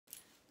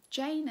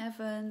Jane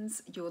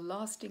Evans, your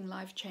lasting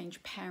life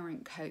change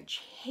parent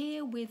coach,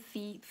 here with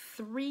the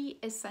 3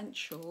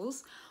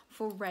 essentials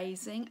for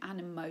raising an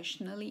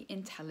emotionally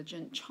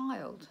intelligent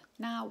child.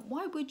 Now,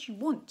 why would you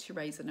want to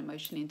raise an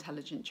emotionally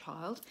intelligent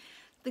child?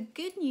 The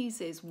good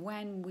news is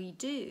when we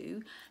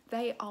do,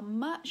 they are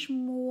much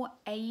more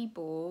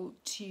able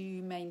to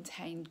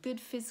maintain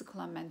good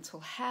physical and mental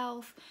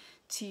health,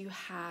 to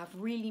have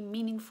really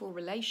meaningful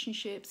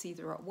relationships,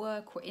 either at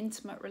work or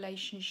intimate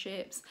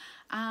relationships,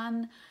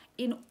 and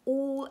in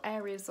all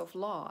areas of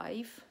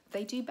life,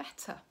 they do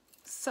better.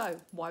 So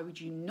why would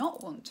you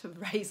not want to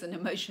raise an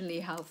emotionally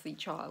healthy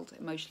child,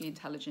 emotionally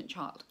intelligent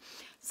child?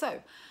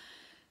 So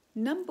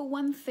number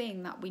one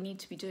thing that we need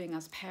to be doing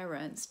as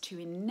parents to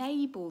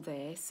enable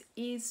this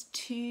is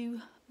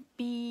to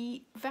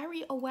be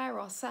very aware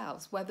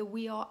ourselves whether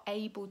we are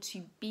able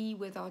to be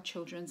with our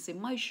children's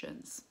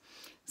emotions.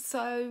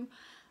 So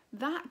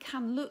that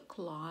can look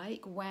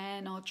like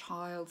when our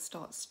child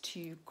starts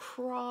to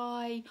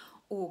cry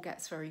or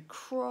gets very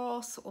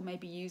cross, or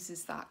maybe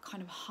uses that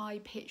kind of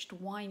high-pitched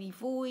whiny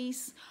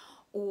voice,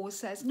 or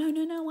says,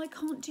 no, I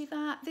can't do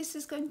that, this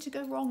is going to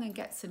go wrong, and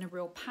gets in a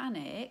real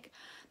panic,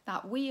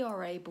 that we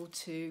are able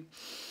to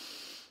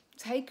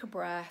take a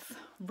breath,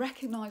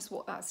 recognize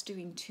what that's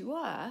doing to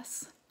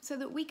us, so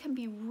that we can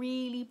be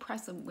really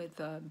present with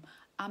them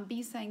and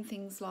be saying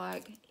things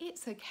like,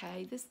 it's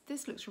okay,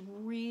 this looks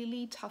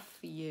really tough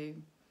for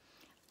you,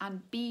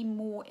 and be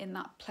more in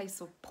that place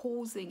of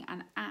pausing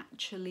and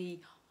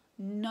actually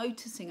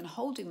noticing and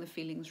holding the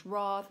feelings,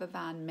 rather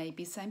than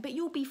maybe saying, but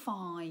you'll be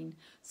fine,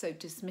 so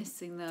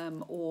dismissing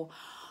them, or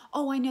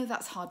oh, I know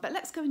that's hard, but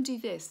let's go and do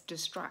this,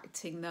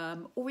 distracting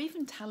them, or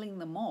even telling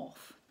them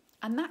off.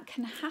 And that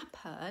can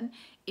happen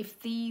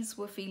if these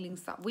were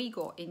feelings that we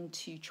got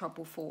into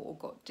trouble for, or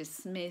got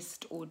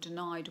dismissed or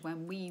denied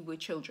when we were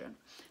children.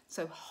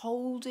 So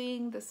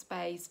holding the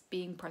space,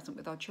 being present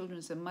with our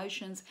children's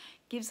emotions,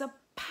 gives a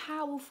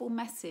powerful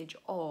message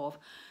of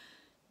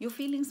your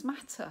feelings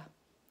matter.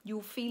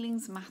 Your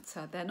feelings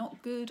matter. They're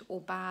not good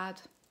or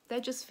bad. They're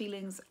just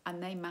feelings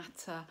and they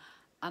matter,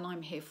 and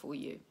I'm here for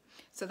you.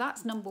 So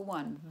that's number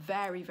one,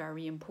 very,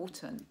 very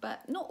important,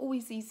 but not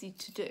always easy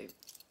to do.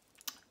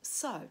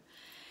 So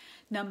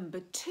number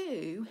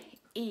two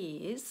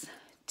is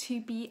to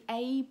be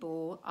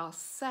able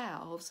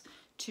ourselves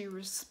to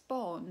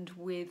respond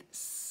with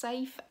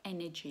safe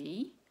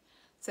energy.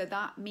 So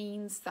that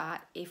means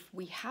that if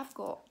we have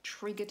got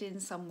triggered in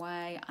some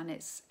way and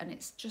it's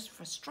just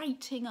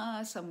frustrating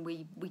us, and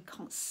we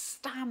can't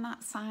stand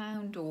that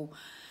sound, or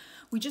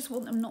we just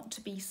want them not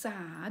to be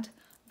sad,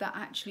 that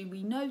actually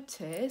we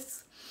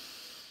notice,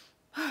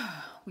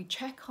 we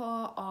check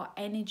our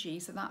energy.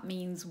 So that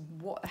means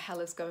what the hell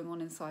is going on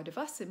inside of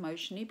us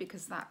emotionally,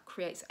 because that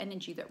creates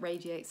energy that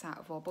radiates out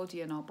of our body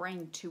and our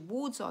brain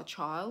towards our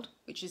child,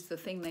 which is the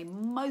thing they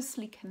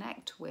mostly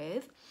connect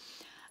with.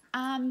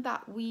 And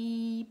that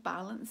we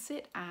balance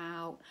it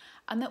out,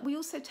 and that we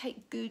also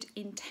take good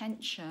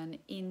intention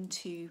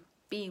into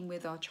being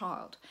with our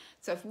child.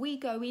 So if we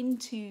go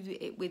into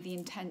it with the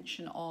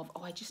intention of,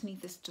 oh, I just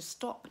need this to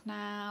stop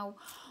now,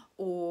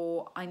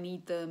 or I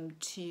need them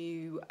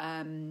to,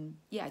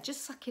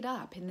 just suck it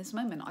up in this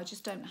moment, I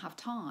just don't have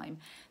time,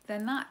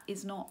 then that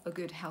is not a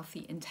good,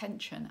 healthy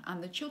intention.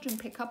 And the children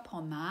pick up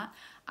on that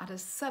at a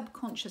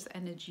subconscious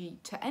energy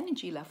to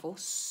energy level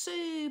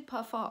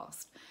super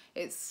fast.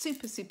 It's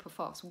super, super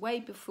fast, way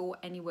before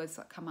any words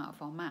that come out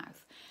of our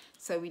mouth.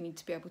 So we need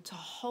to be able to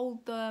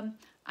hold them,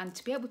 and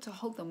to be able to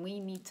hold them, we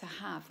need to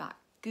have that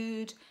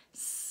good,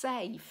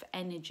 safe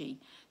energy.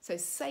 So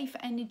safe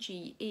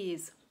energy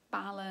is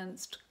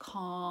balanced,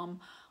 calm,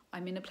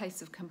 I'm in a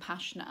place of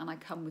compassion, and I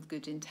come with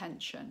good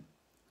intention.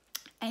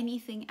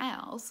 Anything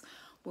else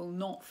will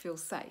not feel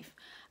safe.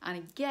 And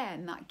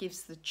again, that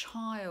gives the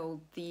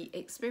child the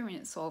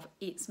experience of,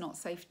 it's not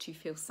safe to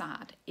feel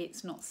sad,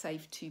 it's not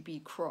safe to be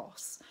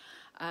cross.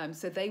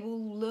 So they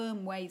will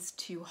learn ways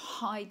to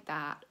hide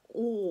that,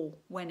 or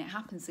when it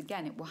happens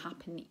again, it will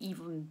happen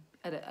even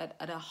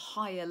at a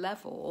higher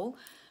level,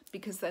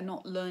 because they're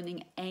not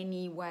learning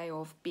any way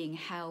of being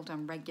held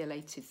and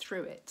regulated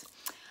through it.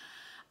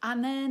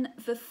 And then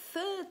the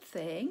third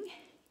thing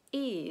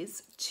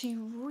is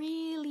to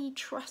really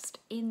trust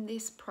in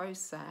this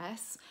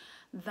process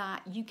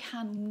that you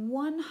can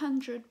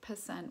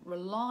 100%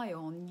 rely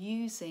on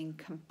using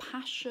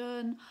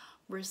compassion,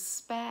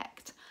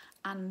 respect,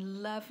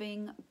 and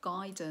loving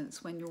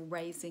guidance when you're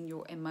raising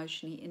your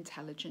emotionally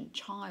intelligent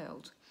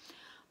child.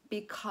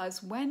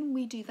 Because when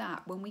we do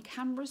that, when we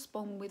can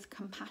respond with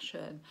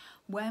compassion,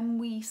 when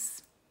we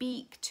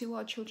speak to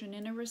our children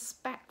in a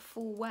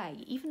respectful way,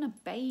 even a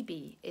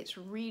baby, it's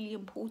really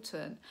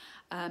important,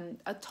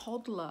 a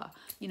toddler,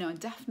 and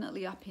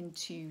definitely up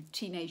into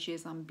teenage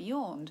years and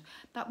beyond,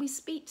 that we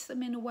speak to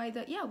them in a way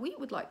that, we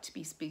would like to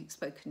be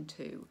spoken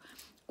to,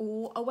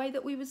 or a way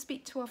that we would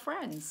speak to our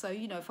friends. So,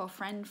 if our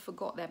friend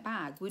forgot their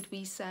bag, would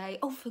we say,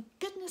 oh, for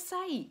goodness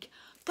sake,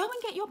 go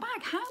and get your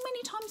bag. How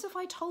many times have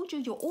I told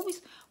you?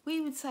 We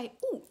would say,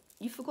 oh,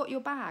 you forgot your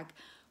bag.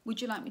 Would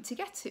you like me to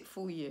get it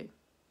for you?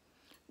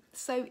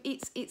 So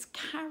it's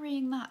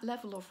carrying that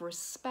level of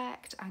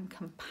respect and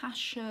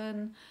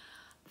compassion.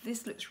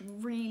 This looks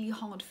really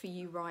hard for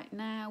you right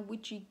now.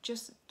 Do you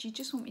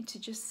just want me to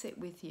just sit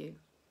with you?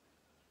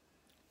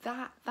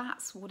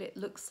 That's what it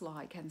looks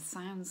like and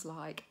sounds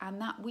like,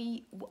 and that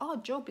our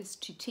job is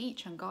to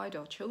teach and guide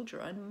our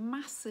children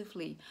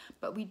massively,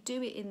 but we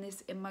do it in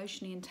this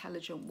emotionally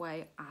intelligent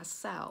way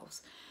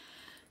ourselves.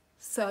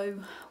 So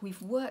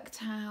we've worked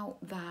out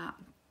that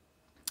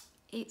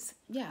it's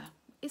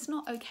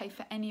not okay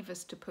for any of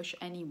us to push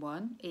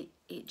anyone.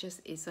 It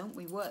just isn't.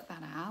 We work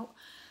that out.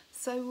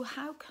 So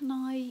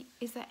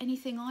is there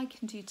anything I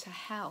can do to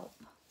help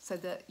so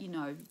that,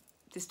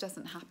 this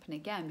doesn't happen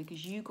again?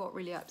 Because you got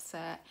really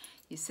upset,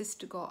 your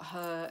sister got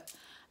hurt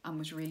and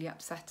was really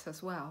upset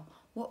as well.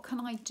 What can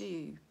I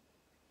do?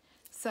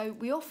 So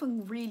we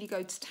often really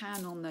go to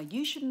town on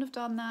you shouldn't have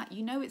done that,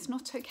 it's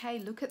not okay,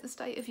 look at the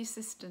state of your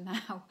sister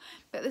now.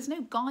 But there's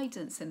no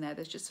guidance in there,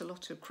 there's just a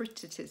lot of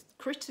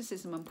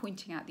criticism and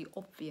pointing out the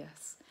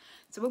obvious.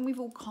 So when we've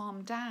all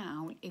calmed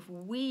down, if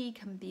we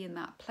can be in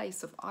that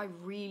place of, I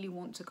really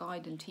want to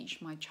guide and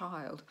teach my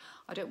child,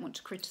 I don't want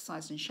to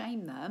criticise and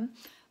shame them,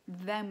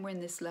 then we're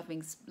in this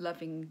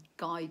loving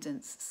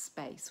guidance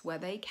space where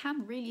they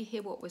can really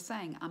hear what we're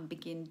saying and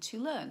begin to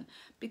learn.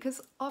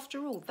 Because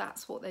after all,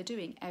 that's what they're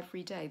doing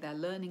every day. They're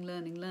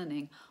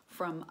learning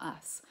from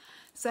us.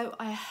 So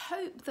I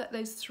hope that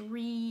those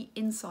 3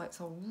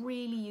 insights are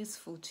really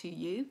useful to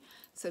you.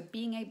 So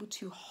being able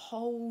to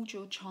hold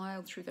your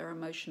child through their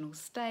emotional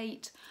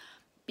state,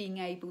 being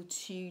able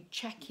to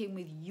check in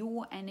with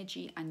your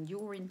energy and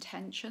your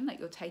intention that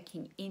you're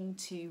taking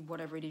into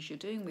whatever it is you're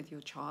doing with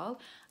your child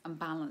and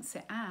balance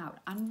it out,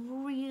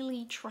 and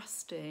really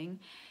trusting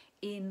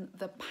in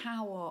the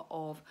power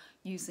of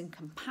using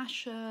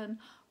compassion,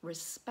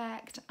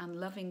 respect and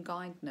loving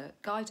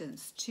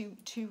guidance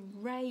to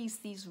raise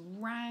these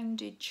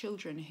rounded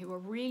children who are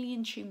really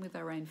in tune with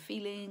their own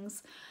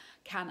feelings,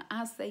 can,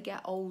 as they get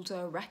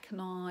older,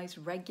 recognise,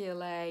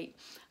 regulate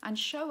and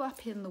show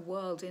up in the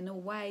world in a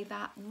way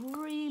that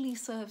really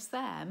serves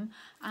them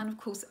and, of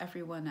course,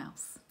 everyone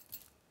else.